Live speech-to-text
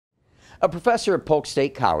A professor at Polk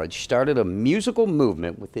State College started a musical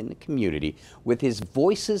movement within the community with his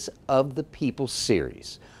Voices of the People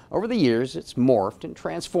series. Over the years, it's morphed and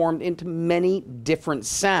transformed into many different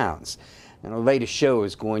sounds. And our latest show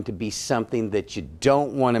is going to be something that you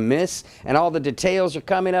don't want to miss. And all the details are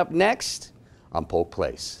coming up next on Polk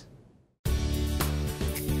Place.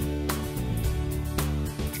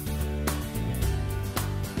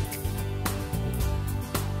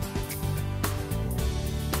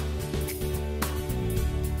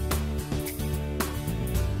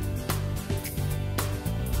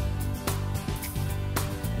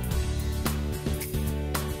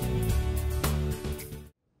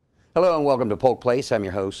 Hello and welcome to Polk Place. I'm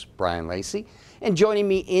your host, Brian Lacey. And joining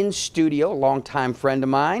me in studio, a longtime friend of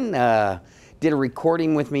mine, did a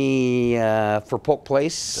recording with me for Polk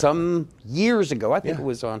Place some years ago. I think it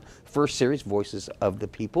was on first series, Voices of the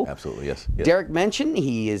People. Absolutely, yes. Derek Menchan,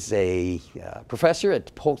 he is a professor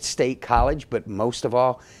at Polk State College, but most of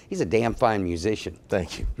all, he's a damn fine musician.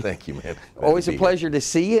 Thank you, man. Always a pleasure to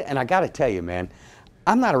see you, and I gotta tell you, man,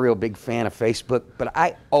 I'm not a real big fan of Facebook, but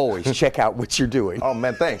I always check out what you're doing. Oh,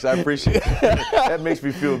 man, thanks. I appreciate it. That makes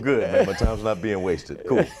me feel good, man. My time's not being wasted.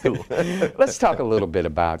 Cool. Let's talk a little bit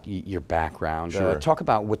about your background. Sure. Talk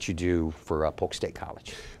about what you do for Polk State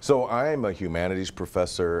College. So I'm a humanities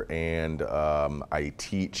professor, and I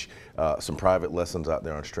teach some private lessons out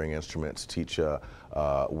there on string instruments, teach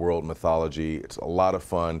world mythology. It's a lot of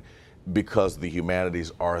fun because the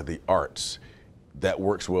humanities are the arts. That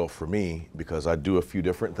works well for me because I do a few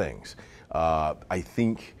different things. I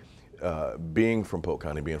think being from Polk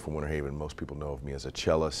County, being from Winter Haven, most people know of me as a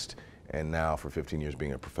cellist, and now for 15 years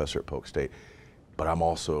being a professor at Polk State. But I'm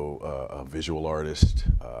also a visual artist,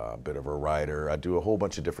 a bit of a writer. I do a whole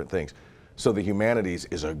bunch of different things. So the humanities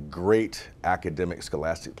is a great academic,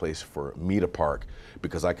 scholastic place for me to park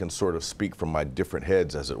because I can sort of speak from my different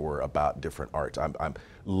heads, as it were, about different arts. I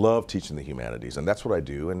love teaching the humanities, and that's what I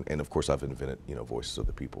do. And of course, I've invented, Voices of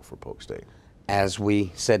the People for Polk State. As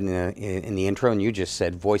we said in the intro, and you just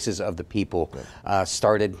said, Voices of the People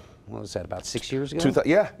started, what was that, about 6 years ago?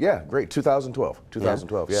 Yeah, great, 2012,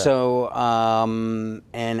 yeah. So,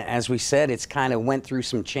 and as we said, it's kind of went through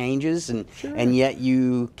some changes, and yet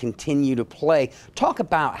you continue to play. Talk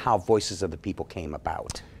about how Voices of the People came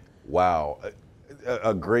about. Wow.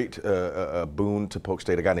 A great boon to Polk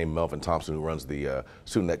State. A guy named Melvin Thompson, who runs the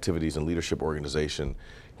Student Activities and Leadership Organization,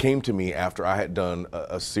 came to me after I had done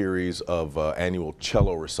a series of annual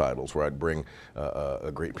cello recitals where I'd bring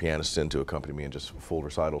a great pianist in to accompany me in just full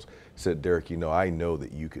recitals. He said, Derek, I know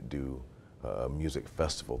that you could do a music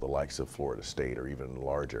festival the likes of Florida State or even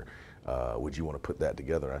larger. Would you want to put that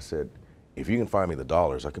together? And I said, if you can find me the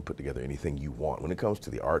dollars, I can put together anything you want. When it comes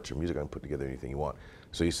to the arts or music, I can put together anything you want.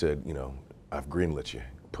 So he said, I've greenlit you.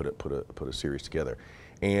 Put a series together.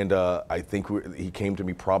 And I think he came to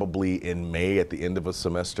me probably in May at the end of a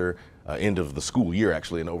semester, end of the school year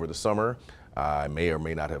actually, and over the summer. I may or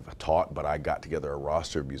may not have taught, but I got together a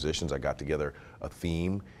roster of musicians. I got together a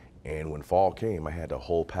theme. And when fall came, I had a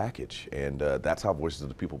whole package, and that's how Voices of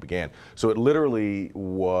the People began. So it literally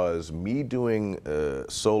was me doing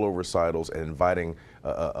solo recitals and inviting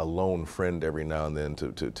a lone friend every now and then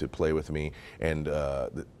to play with me, and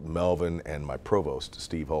Melvin and my provost,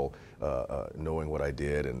 Steve Hull, knowing what I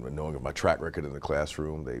did and knowing of my track record in the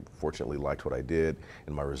classroom. They fortunately liked what I did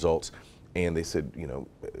and my results, and they said,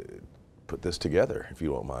 put this together if you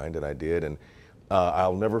don't mind, and I did. And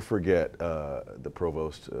I'll never forget the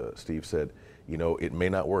provost, Steve, said, it may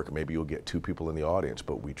not work. Maybe you'll get 2 people in the audience,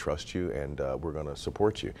 but we trust you and we're going to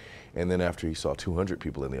support you. And then after he saw 200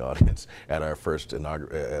 people in the audience at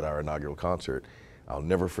our inaugural concert, I'll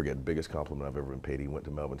never forget the biggest compliment I've ever been paid. He went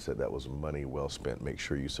to Melvin and said, that was money well spent. Make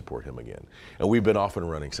sure you support him again. And we've been off and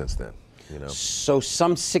running since then. So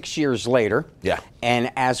some 6 years later,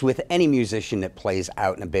 and as with any musician that plays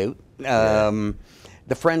out and about,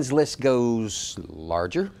 the friends list goes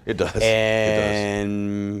larger. It does.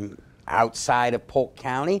 And outside of Polk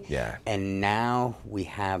County. Yeah. And now we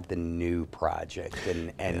have the new project.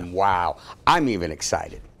 And wow, I'm even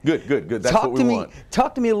excited. Good. That's what we want.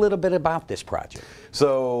 Talk to me a little bit about this project.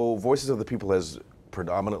 So Voices of the People has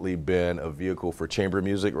predominantly been a vehicle for chamber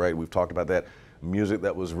music, right? We've talked about that. Music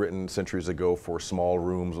that was written centuries ago for small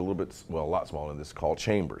rooms, a lot smaller than this, called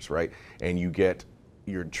chambers, right? And you get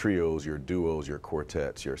your trios, your duos, your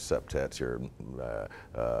quartets, your septets, your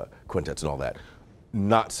quintets, and all that.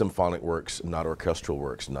 Not symphonic works, not orchestral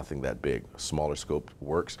works, nothing that big. Smaller scoped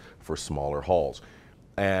works for smaller halls.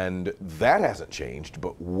 And that hasn't changed,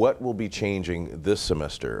 but what will be changing this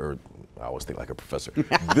semester, or I always think like a professor,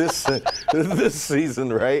 this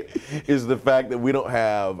season, right, is the fact that we don't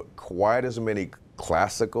have quite as many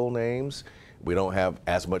classical names. We don't have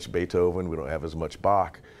as much Beethoven. We don't have as much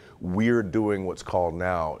Bach. We're doing what's called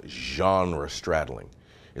now genre straddling.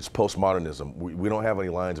 It's postmodernism. We don't have any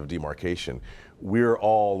lines of demarcation. We're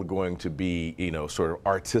all going to be, you know, sort of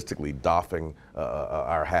artistically doffing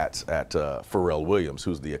our hats at Pharrell Williams,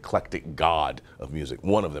 who's the eclectic god of music,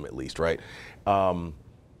 one of them at least, right?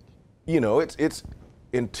 You know, it's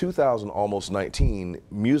in 2000, almost 19,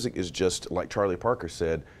 music is just, like Charlie Parker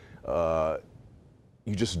said,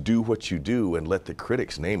 you just do what you do and let the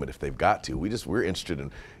critics name it if they've got to. We're interested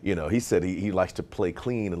in, you know, he said he likes to play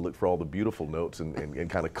clean and look for all the beautiful notes and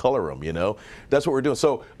kind of color them, you know? That's what we're doing.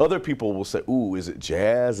 So other people will say, ooh, is it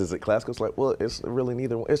jazz? Is it classical? It's like, well, it's really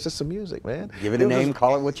neither one. It's just some music, man. Give it a name,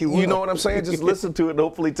 call it what you want. You know what I'm saying? Just listen to it and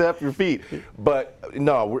hopefully tap your feet. But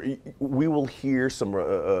no, we will hear some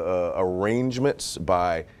arrangements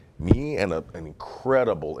by me and an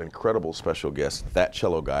incredible special guest, that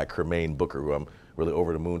cello guy, Cremain Booker, who I'm really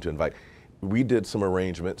over the moon to invite. We did some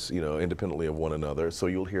arrangements, you know, independently of one another. So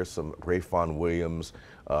you'll hear some Ray Vaughan Williams,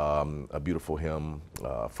 a beautiful hymn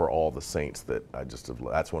for all the saints that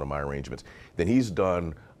that's one of my arrangements. Then he's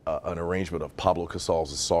done an arrangement of Pablo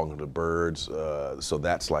Casal's Song of the Birds. So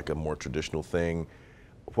that's like a more traditional thing.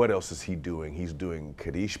 What else is he doing? He's doing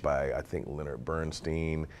Kaddish by, I think, Leonard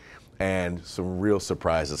Bernstein, and some real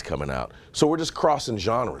surprises coming out. So we're just crossing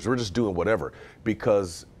genres. We're just doing whatever,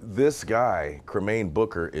 because this guy, Cremain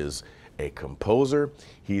Booker, is a composer,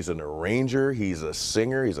 he's an arranger, he's a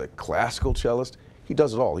singer, he's a classical cellist. He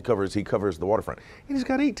does it all. He covers the waterfront. And he's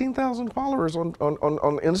got 18,000 followers on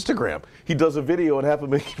Instagram. He does a video and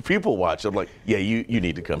 500,000 people watch. I'm like, yeah, you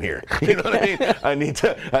need to come here. You know what I mean?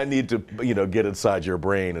 I need to, you know, get inside your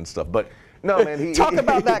brain and stuff. But no, man. Talk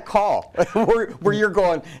about that call where you're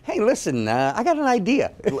going, hey, listen, I got an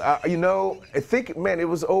idea. You know, I think, man, it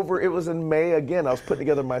was in May again. I was putting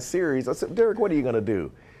together my series. I said, Derek, what are you going to do?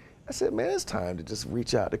 I said, man, it's time to just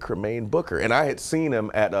reach out to Cremain Booker. And I had seen him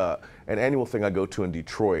at an annual thing I go to in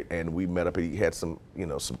Detroit, and we met up. He had some, you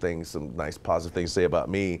know, some nice positive things to say about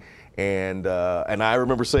me. And I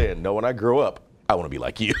remember saying, no, when I grow up, I want to be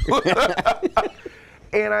like you.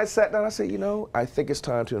 And I sat down, I said, you know, I think it's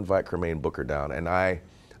time to invite Cremain Booker down. And I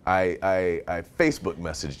Facebook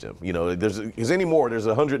messaged him. You know, there's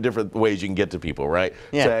 100 different ways you can get to people, right?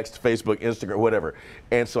 Yeah. Text, Facebook, Instagram, whatever.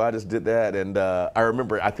 And so I just did that. And I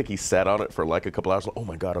remember, I think he sat on it for like a couple hours. Oh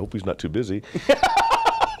my God, I hope he's not too busy.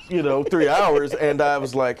 You know, 3 hours. And I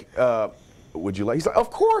was like, would you like? He's like, of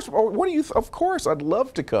course. What do you? Of course, I'd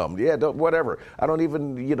love to come. Yeah, whatever. I don't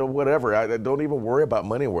even, you know, whatever. I don't even worry about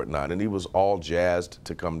money or whatnot. And he was all jazzed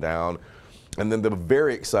to come down. And then the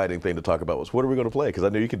very exciting thing to talk about was, what are we going to play? Because I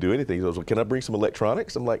knew you could do anything. He goes, well, can I bring some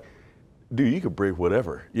electronics? I'm like, dude, you could bring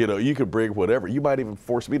whatever. You know, you could bring whatever. You might even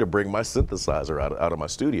force me to bring my synthesizer out of my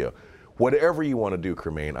studio. Whatever you want to do,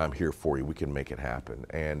 Cremain, I'm here for you. We can make it happen.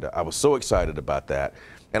 And I was so excited about that.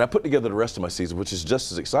 And I put together the rest of my season, which is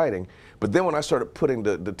just as exciting. But then when I started putting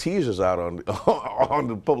the teasers out on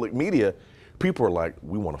the public media, people were like,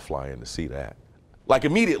 we want to fly in to see that. Like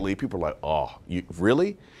immediately, people were like, oh, you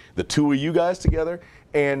really? The two of you guys together?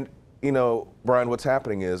 And, you know, Brian, what's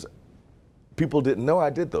happening is people didn't know I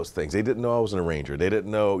did those things. They didn't know I was an arranger. They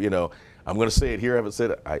didn't know, you know, I'm going to say it here. I haven't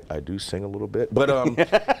said it. I do sing a little bit. But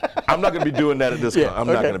I'm not going to be doing that at this point. I'm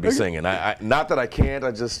not going to be singing. Not that I can't.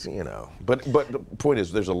 I just, you know. But the point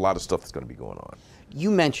is, there's a lot of stuff that's going to be going on.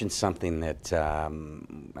 You mentioned something that,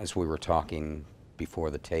 as we were talking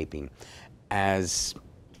before the taping, as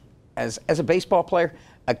a baseball player,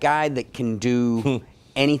 a guy that can do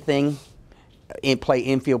anything, play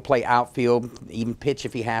infield, play outfield, even pitch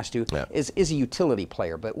if he has to, is a utility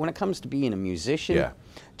player. But when it comes to being a musician,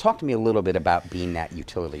 talk to me a little bit about being that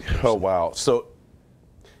utility person. Oh, wow. So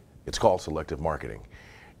it's called selective marketing.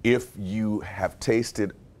 If you have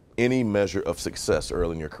tasted any measure of success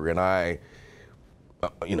early in your career, and I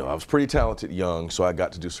was pretty talented young, so I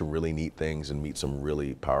got to do some really neat things and meet some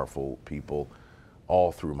really powerful people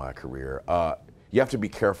all through my career. You have to be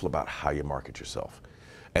careful about how you market yourself.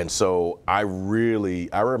 And so I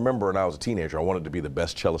remember when I was a teenager, I wanted to be the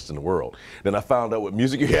best cellist in the world. Then I found out what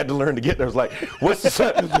music you had to learn to get there. I was like,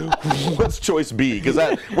 what's choice B? Because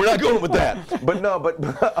we're not going with that.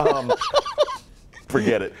 But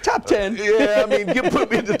forget it. Top 10. Yeah, I mean, put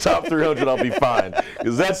me in the top 300, I'll be fine.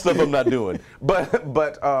 Because that stuff I'm not doing.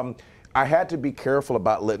 But I had to be careful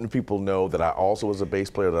about letting people know that I also was a bass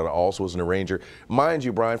player, that I also was an arranger. Mind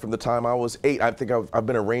you, Brian, from the time I was 8, I think I've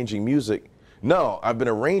been arranging music. No, I've been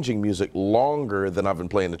arranging music longer than I've been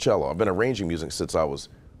playing the cello. I've been arranging music since I was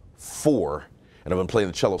 4, and I've been playing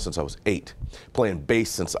the cello since I was 8, playing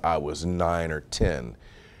bass since I was 9 or 10.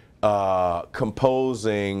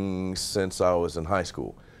 composing since I was in high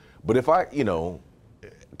school. But if I,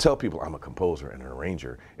 tell people I'm a composer and an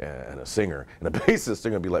arranger and a singer and a bassist,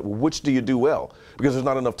 they're gonna be like, well, which do you do well? Because there's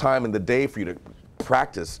not enough time in the day for you to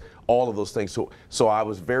practice all of those things. So I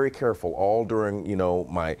was very careful all during,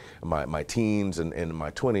 my teens and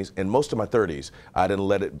my 20s and most of my 30s. I didn't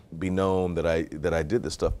let it be known that I did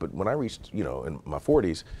this stuff. But when I reached, in my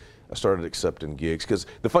 40s, I started accepting gigs, because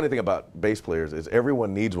the funny thing about bass players is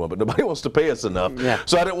everyone needs one, but nobody wants to pay us enough. Yeah.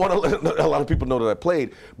 So I didn't want to let a lot of people know that I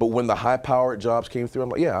played. But when the high-powered jobs came through, I'm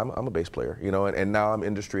like, yeah, I'm a bass player, and now I'm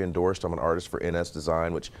industry endorsed. I'm an artist for NS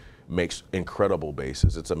Design, which makes incredible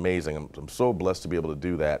basses. It's amazing. I'm so blessed to be able to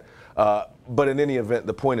do that. But in any event,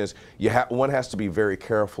 the point is, one has to be very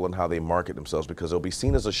careful in how they market themselves, because they'll be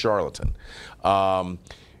seen as a charlatan.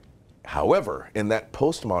 However, in that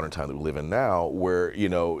postmodern time that we live in now, where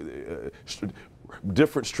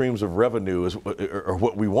different streams of revenue are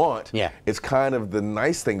what we want, yeah, it's kind of the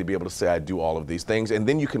nice thing to be able to say, I do all of these things, and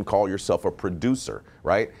then you can call yourself a producer,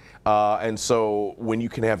 right? And so when you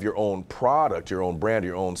can have your own product, your own brand,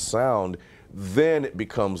 your own sound, then it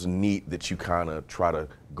becomes neat that you kind of try to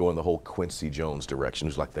go in the whole Quincy Jones direction,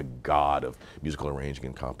 who's like the god of musical arranging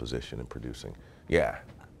and composition and producing. Yeah.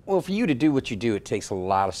 Well, for you to do what you do, it takes a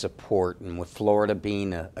lot of support, and with Florida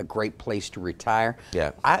being a great place to retire,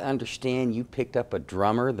 yeah, I understand you picked up a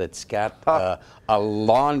drummer that's got a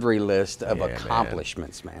laundry list of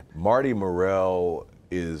accomplishments, man. Marty Morell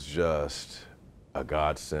is just a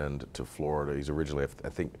godsend to Florida. He's originally, I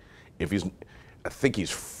think he's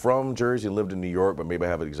from Jersey, lived in New York, but maybe I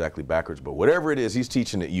have it exactly backwards. But whatever it is, he's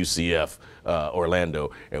teaching at UCF, Orlando,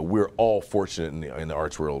 and we're all fortunate in the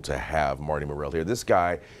arts world to have Marty Morell here. This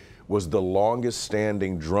guy was the longest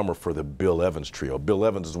standing drummer for the Bill Evans Trio. Bill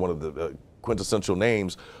Evans is one of the quintessential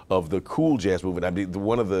names of the cool jazz movement. I mean,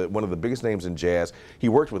 one of the biggest names in jazz. He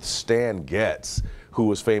worked with Stan Getz, who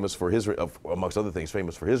was famous for amongst other things,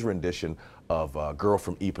 famous for his rendition of Girl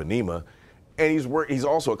from Ipanema. And he's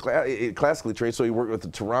also classically trained, so he worked with the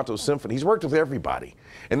Toronto Symphony. He's worked with everybody.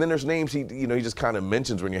 And then there's names he just kind of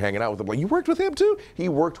mentions when you're hanging out with him. Like, you worked with him too? He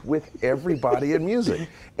worked with everybody in music.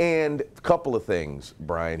 And a couple of things,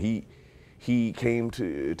 Brian. He came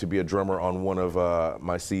to be a drummer on one of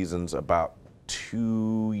my seasons about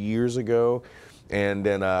 2 years ago. And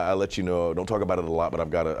then I let you know, don't talk about it a lot, but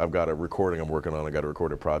I've got a recording I'm working on. I got a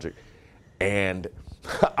recorded project. And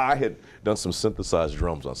I had done some synthesized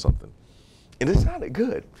drums on something. And it sounded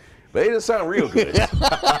good, but it didn't sound real good. and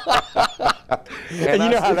you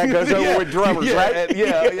know how that goes over with drummers, right?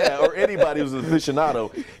 Yeah, or anybody who's an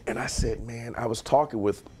aficionado. And I said, man, I was talking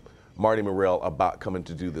with Marty Morell about coming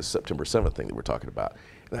to do this September 7th thing that we're talking about.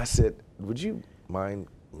 And I said, would you mind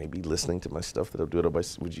maybe listening to my stuff that I'll do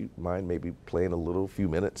it? Would you mind maybe playing a few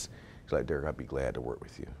minutes? He's like, Derek, I'd be glad to work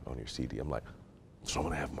with you on your CD. I'm like, so I'm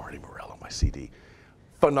gonna have Marty Morell on my CD.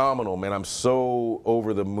 Phenomenal, man. I'm so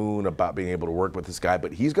over the moon about being able to work with this guy,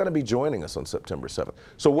 but he's going to be joining us on September 7th.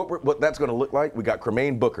 So what that's going to look like, we got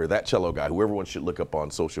Cremaine Booker, that cello guy, who everyone should look up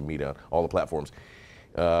on social media, on all the platforms.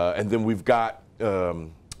 And then we've got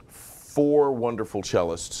 4 wonderful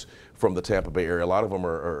cellists from the Tampa Bay area. A lot of them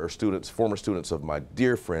are students, former students of my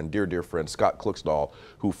dear friend Scott Kluxdahl,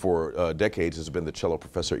 who for decades has been the cello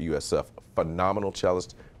professor at USF. Phenomenal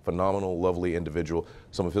cellist, phenomenal, lovely individual.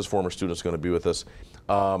 Some of his former students are going to be with us.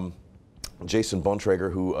 Jason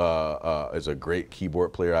Bontrager, who is a great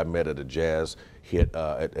keyboard player I met at a jazz hit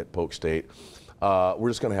at Polk State. We're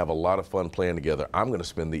just going to have a lot of fun playing together. I'm going to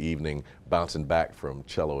spend the evening bouncing back from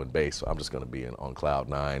cello and bass, so I'm just going to be on cloud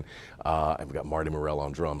 9. And we've got Marty Morell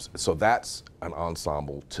on drums. So that's an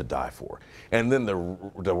ensemble to die for. And then the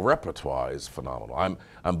repertoire is phenomenal.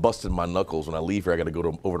 I'm busting my knuckles when I leave here. I got to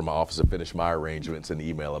go over to my office and finish my arrangements and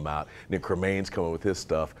email them out. And then Cremaine's coming with his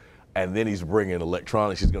stuff. And then he's bringing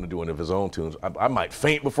electronics. He's going to do one of his own tunes. I might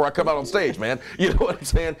faint before I come out on stage, man. You know what I'm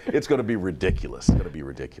saying? It's going to be ridiculous. It's going to be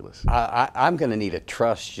ridiculous. I'm going to need a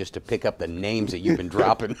trust just to pick up the names that you've been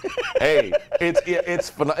dropping. Hey,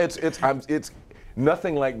 it's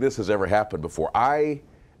nothing like this has ever happened before. I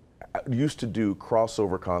used to do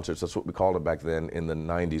crossover concerts. That's what we called it back then in the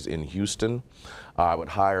 90s in Houston. I would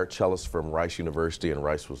hire cellists from Rice University, and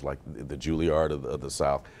Rice was like the Juilliard of the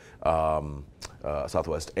South.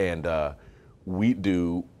 Southwest, and we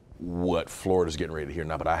do what Florida's getting ready to hear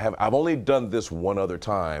now. But I've only done this one other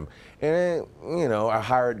time, and I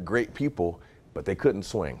hired great people, but they couldn't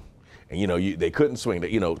swing, and they couldn't swing.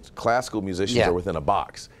 Classical musicians are within a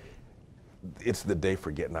box. It's the day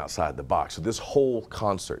for getting outside the box. So this whole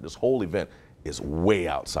concert, this whole event, is way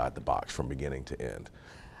outside the box from beginning to end.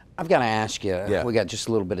 I've got to ask you. We got just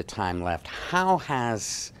a little bit of time left. How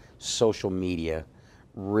has social media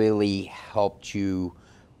really helped you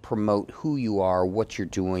promote who you are, what you're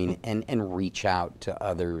doing, and reach out to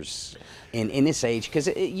others in this age? Because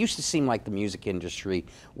it used to seem like the music industry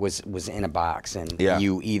was in a box, and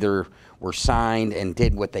you either were signed and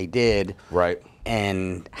did what they did, right,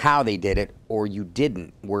 and how they did it, or you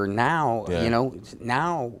didn't. Where now, you know,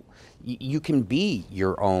 now you can be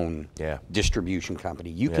your own distribution company.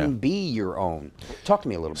 You can be your own. Talk to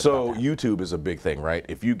me a little bit about that. YouTube is a big thing, right?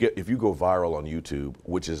 If you go viral on YouTube,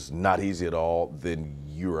 which is not easy at all, then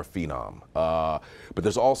you're a phenom. But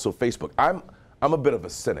there's also Facebook. I'm a bit of a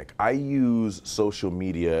cynic. I use social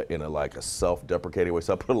media in a self-deprecating way.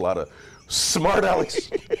 So I put a lot of smart Alex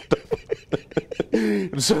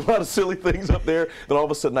so a lot of silly things up there. Then all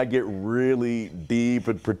of a sudden I get really deep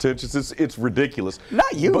and pretentious. It's ridiculous.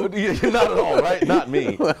 Not you. But, not at all, right? Not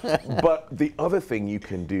me. But the other thing you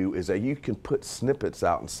can do is that you can put snippets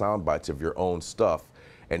out and sound bites of your own stuff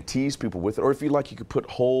and tease people with it. Or if you like, you could put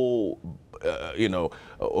whole,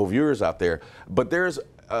 viewers out there. But there's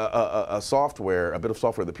a bit of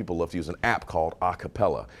software that people love to use, an app called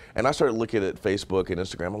Acapella. And I started looking at Facebook and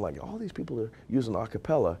Instagram. I'm like, all these people are using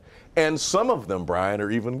Acapella. And some of them, Brian, are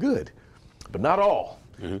even good, but not all.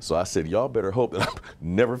 So I said, y'all better hope that I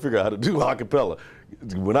never figure out how to do Acapella.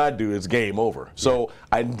 When I do, it's game over. So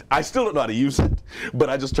I still don't know how to use it, but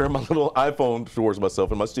I just turn my little iPhone towards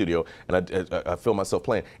myself in my studio, and I film myself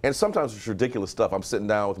playing. And sometimes it's ridiculous stuff. I'm sitting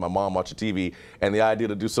down with my mom watching TV, and the idea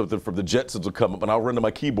to do something from the Jetsons will come up, and I'll run to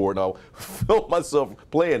my keyboard, and I'll film myself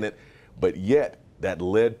playing it. But yet, that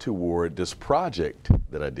led toward this project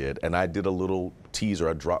that I did, and I did a little teaser.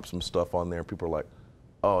 I dropped some stuff on there, and people are like,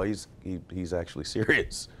 oh, he's actually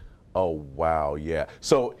serious. Oh, wow, yeah.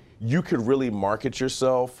 So you could really market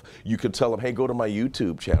yourself. You could tell them, hey, go to my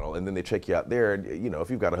YouTube channel, and then they check you out there. And,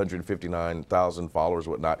 if you've got 159,000 followers,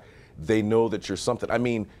 whatnot, they know that you're something. I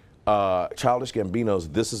mean, Childish Gambino's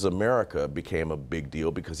 "This Is America" became a big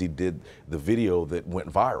deal because he did the video that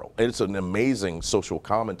went viral. And it's an amazing social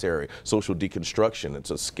commentary, social deconstruction.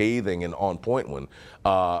 It's a scathing and on-point one.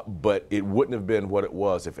 But it wouldn't have been what it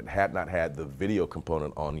was if it had not had the video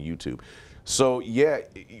component on YouTube. So yeah,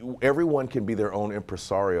 everyone can be their own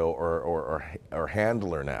impresario or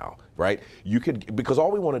handler now, right? You could, because all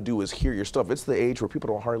we want to do is hear your stuff. It's the age where people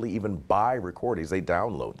don't hardly even buy recordings, they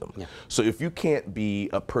download them. Yeah. So if you can't be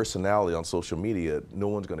a personality on social media, no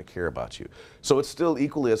one's going to care about you. So it's still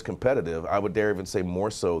equally as competitive. I would dare even say more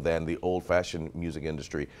so than the old-fashioned music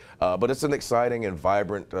industry. But it's an exciting and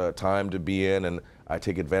vibrant time to be in, and I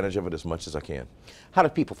take advantage of it as much as I can. How do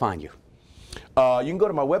people find you? You can go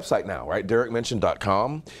to my website now, right?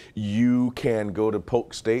 DerekMenchan.com. You can go to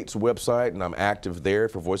Polk State's website, and I'm active there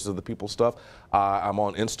for Voices of the People stuff. I'm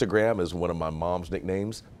on Instagram as one of my mom's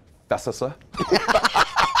nicknames, Fessasa.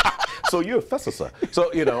 So you're Fessasa. So,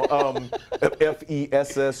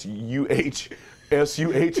 F-E-S-S-U-H-S-U-H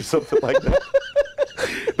or something like that.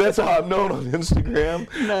 That's how I'm known on Instagram.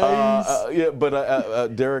 Nice.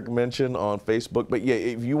 Derek Menchan on Facebook. But yeah,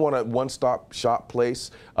 if you want a one-stop shop place,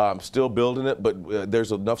 I'm still building it, but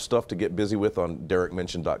there's enough stuff to get busy with on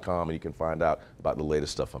DerekMenchan.com, and you can find out about the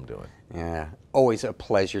latest stuff I'm doing. Yeah, always a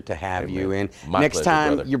pleasure to have you in. Next pleasure,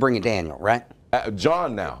 time, brother. You're bringing Daniel, right?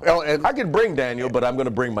 John now. Oh, and I can bring Daniel, but I'm going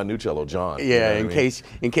to bring my new cello, John. Yeah, in case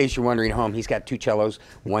you're wondering at home, he's got two cellos.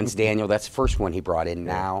 One's Daniel. That's the first one he brought in.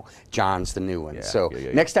 Now John's the new one. So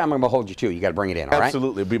next time I'm going to hold you to. You got to bring it in, all right?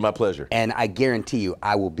 Absolutely. It'll be my pleasure. And I guarantee you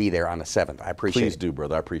I will be there on the 7th. I appreciate it. Please do,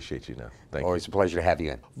 brother. I appreciate you now. Thank you. Always a pleasure to have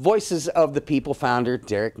you in. Voices of the People founder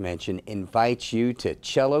Derek Menchan invites you to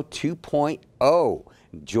Cello 2.0.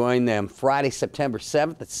 Join them Friday, September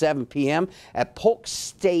 7th at 7 p.m. at Polk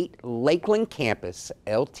State Lakeland Campus,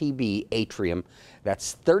 LTB Atrium.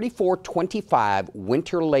 That's 3425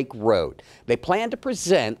 Winter Lake Road. They plan to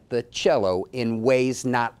present the cello in ways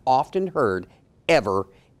not often heard ever,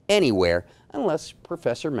 anywhere, unless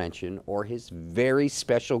Professor Menchan or his very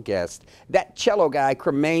special guest, that cello guy,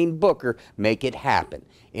 Cremaine Booker, make it happen.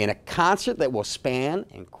 In a concert that will span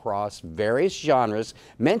and cross various genres,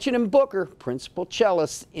 Menchan and Booker, principal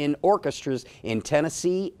cellists in orchestras in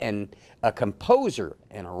Tennessee and a composer,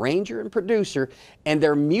 an arranger and producer, and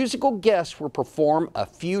their musical guests will perform a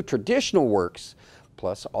few traditional works,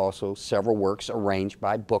 plus also several works arranged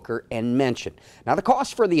by Booker and Menchan. Now, the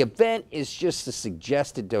cost for the event is just a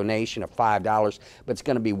suggested donation of $5, but it's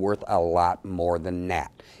going to be worth a lot more than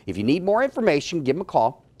that. If you need more information, give them a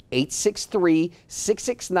call,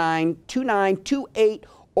 863-669-2928,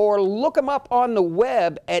 or look them up on the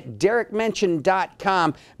web at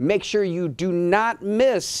DerekMenchan.com. Make sure you do not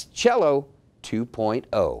miss Cello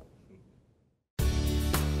 2.0.